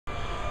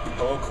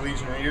Hello,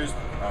 Collegian readers.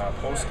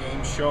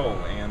 Post-game show,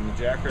 and the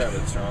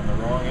Jackrabbits are on the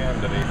wrong end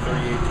of a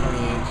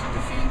 38-28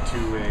 defeat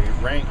to a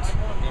ranked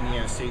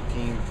Indiana State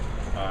team.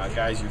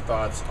 Guys, your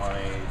thoughts on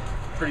a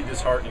pretty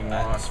disheartening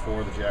loss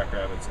for the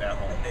Jackrabbits at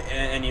home?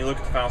 And you look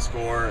at the final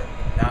score,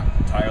 not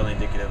entirely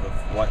indicative of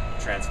what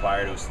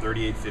transpired. It was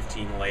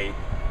 38-15 late.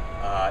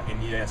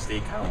 Indiana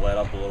State kind of let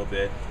up a little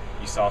bit.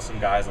 You saw some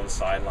guys on the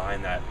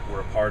sideline that were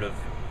a part of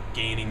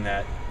gaining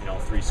that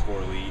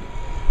 3-score lead.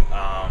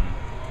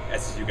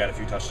 SDSU got a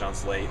few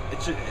touchdowns late.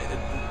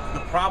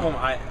 The problem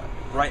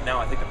right now,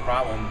 I think the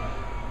problem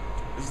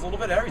is a little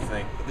bit of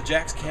everything. The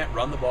Jacks can't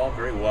run the ball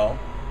very well.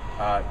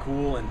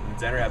 Cool and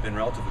Zenner have been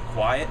relatively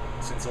quiet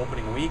since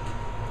opening week.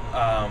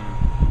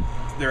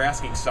 They're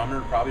asking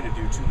Sumner probably to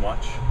do too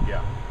much.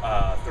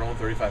 Yeah. Throwing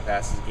 35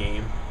 passes a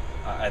game.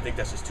 I think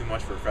that's just too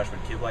much for a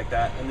freshman kid like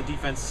that. And the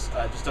defense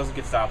just doesn't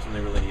get stops when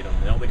they really need them.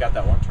 They only got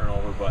that one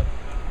turnover, but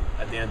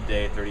at the end of the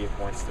day, 38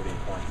 points.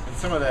 And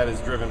some of that is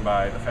driven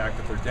by the fact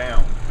that they're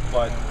down.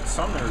 But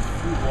Sumner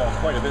threw the ball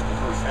quite a bit in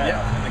the first half.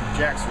 Yeah. And the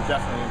Jacks were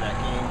definitely in that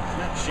game.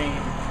 Yeah.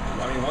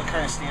 Shane, I mean, what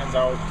kind of stands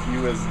out to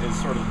you as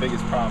sort of the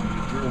biggest problem?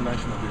 Drew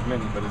mentioned that there's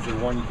many, but is there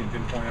one you can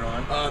pinpoint it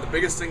on? The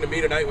biggest thing to me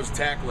tonight was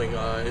tackling.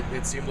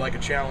 It seemed like a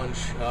challenge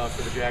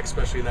for the Jacks,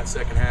 especially in that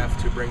second half,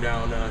 to bring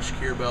down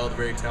Shakir Bell, the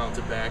very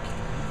talented back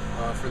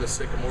for the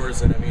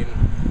Sycamores. And I mean,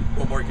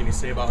 what more can you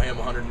say about him?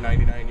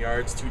 199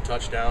 yards, 2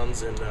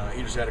 touchdowns, and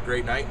he just had a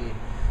great night.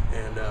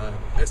 And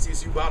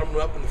SDSU bottomed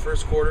him up in the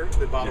first quarter.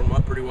 They bottomed him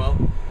up pretty well.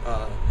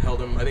 Held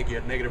him, I think he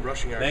had negative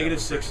rushing yards. Negative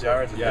 6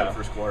 yards in the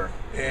first quarter.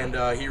 And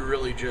he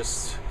really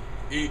just,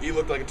 he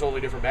looked like a totally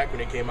different back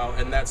when he came out.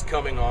 And that's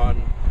coming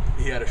on,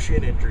 he had a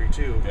shin injury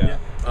too.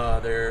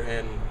 There.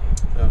 And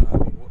I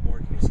mean, what more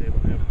can you say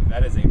about him?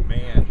 That is a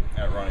man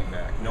at running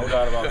back. No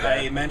doubt about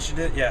that. I mentioned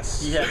it,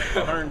 yes. He had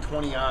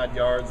 120-odd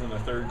yards in the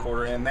third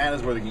quarter, and that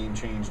is where the game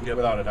changed,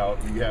 without a doubt.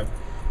 He had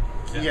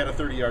a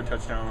 30-yard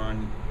touchdown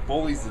run,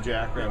 bullies the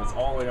Jackrabbits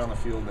all the way down the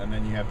field, and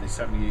then you have the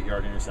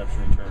 78-yard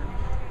interception return.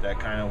 That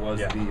kind of was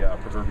the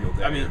proverbial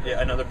dagger. I mean,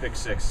 another pick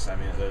six. I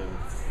mean, the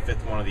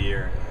 5th one of the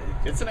year.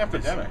 It's an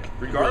epidemic,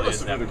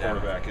 regardless of who the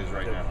quarterback is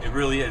right now. It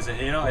really is.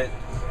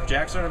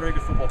 Jacks aren't a very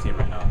good football team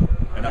right now.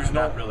 And there's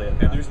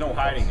no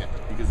hiding it,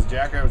 because the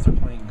Jackrabbits are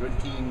playing good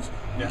teams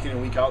week in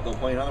and week out. They'll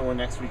play another one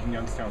next week in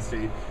Youngstown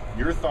State.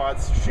 Your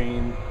thoughts,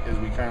 Shane, as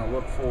we kind of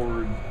look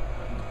forward,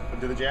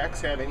 do the Jacks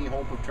have any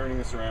hope of turning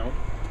this around?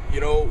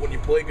 When you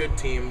play good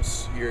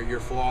teams, your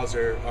flaws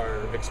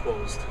are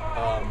exposed.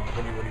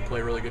 When you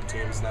play really good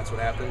teams, and that's what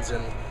happens.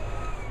 And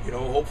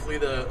hopefully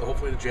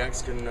the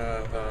Jacks can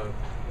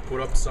put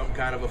up some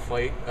kind of a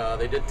fight.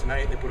 They did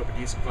tonight. They put up a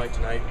decent fight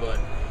tonight, but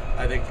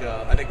I think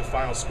the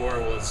final score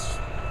was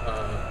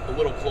a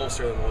little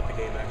closer than what the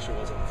game actually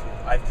was on the field.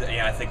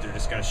 I think they're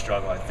just going to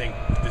struggle. I think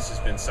this has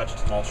been such a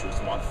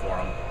tumultuous month for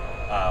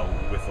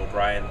them, with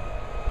O'Brien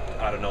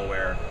out of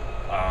nowhere.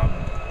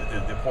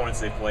 The opponents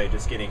they play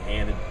just getting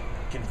handed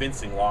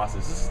convincing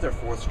losses. This is their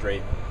 4th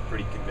straight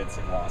pretty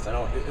convincing loss. I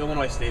know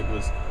Illinois State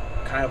was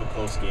kind of a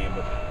close game,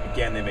 but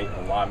again, they made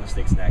a lot of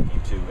mistakes in that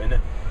game too. And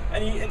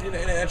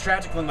a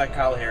tragic one like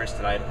Kyle Harris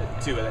tonight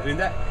too. I mean,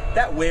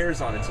 that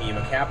wears on a team.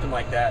 A captain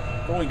like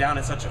that going down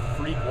in such a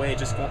freak way,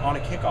 just going on a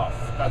kickoff.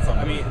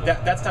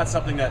 That's not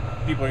something that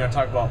people are going to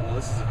talk about. Well,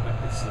 this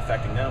is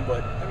affecting them,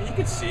 but I mean, you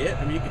could see it.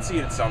 I mean, you could see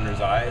it in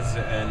Sumner's eyes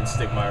and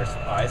Stigmeyer's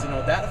eyes.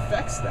 That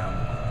affects them.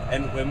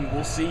 And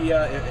we'll see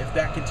if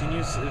that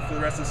continues for the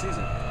rest of the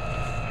season.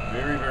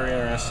 Very, very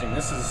interesting.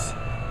 This is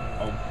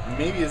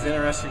maybe as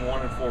interesting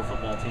 1-4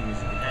 football team as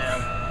you can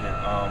have,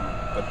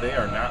 but they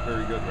are not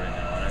very good right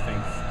now. And I think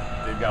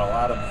they've got a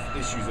lot of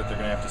issues that they're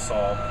going to have to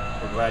solve.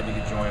 We're glad you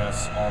could join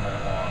us all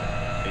night long.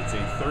 It's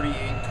a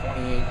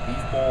 38-28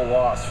 Beef Bowl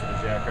loss for the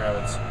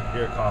Jackrabbits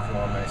here at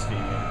Coughin-Alumni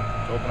Stadium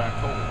to open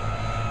October.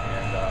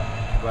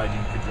 And glad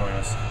you could join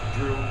us.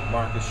 Drew,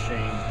 Marcus,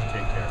 Shane,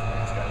 take care.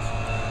 Thanks,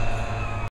 guys.